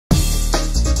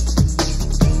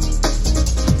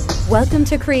Welcome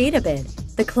to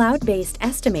CreateABid, the cloud-based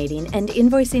estimating and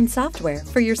invoicing software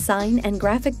for your sign and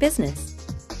graphic business.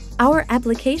 Our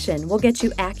application will get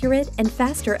you accurate and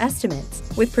faster estimates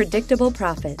with predictable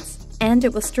profits, and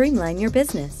it will streamline your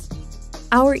business.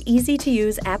 Our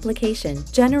easy-to-use application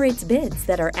generates bids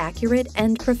that are accurate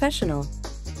and professional.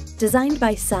 Designed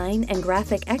by sign and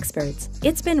graphic experts,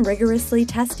 it's been rigorously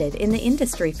tested in the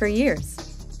industry for years.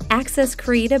 Access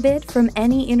CreateABid from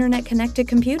any internet-connected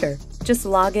computer. Just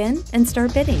log in and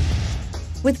start bidding.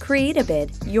 With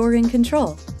CreateABid, you're in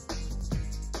control.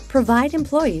 Provide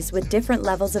employees with different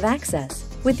levels of access,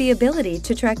 with the ability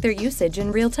to track their usage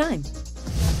in real time.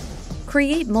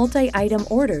 Create multi-item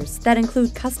orders that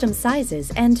include custom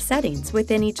sizes and settings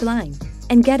within each line,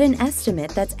 and get an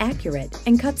estimate that's accurate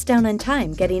and cuts down on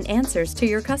time getting answers to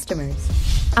your customers.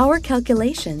 Our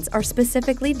calculations are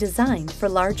specifically designed for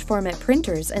large format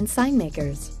printers and sign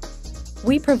makers.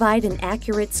 We provide an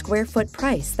accurate square foot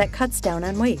price that cuts down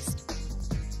on waste.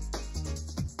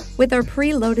 With our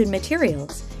pre-loaded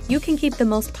materials, you can keep the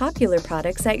most popular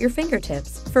products at your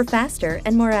fingertips for faster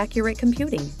and more accurate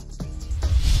computing.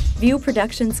 View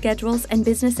production schedules and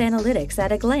business analytics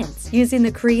at a glance using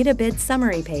the CreateABid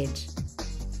summary page.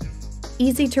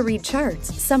 Easy-to-read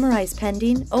charts summarize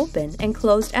pending, open, and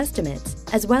closed estimates,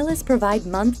 as well as provide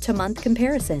month-to-month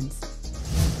comparisons.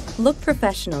 Look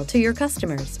professional to your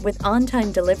customers with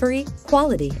on-time delivery,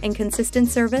 quality, and consistent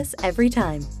service every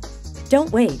time.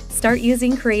 Don't wait. Start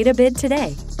using CreateABid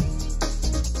today.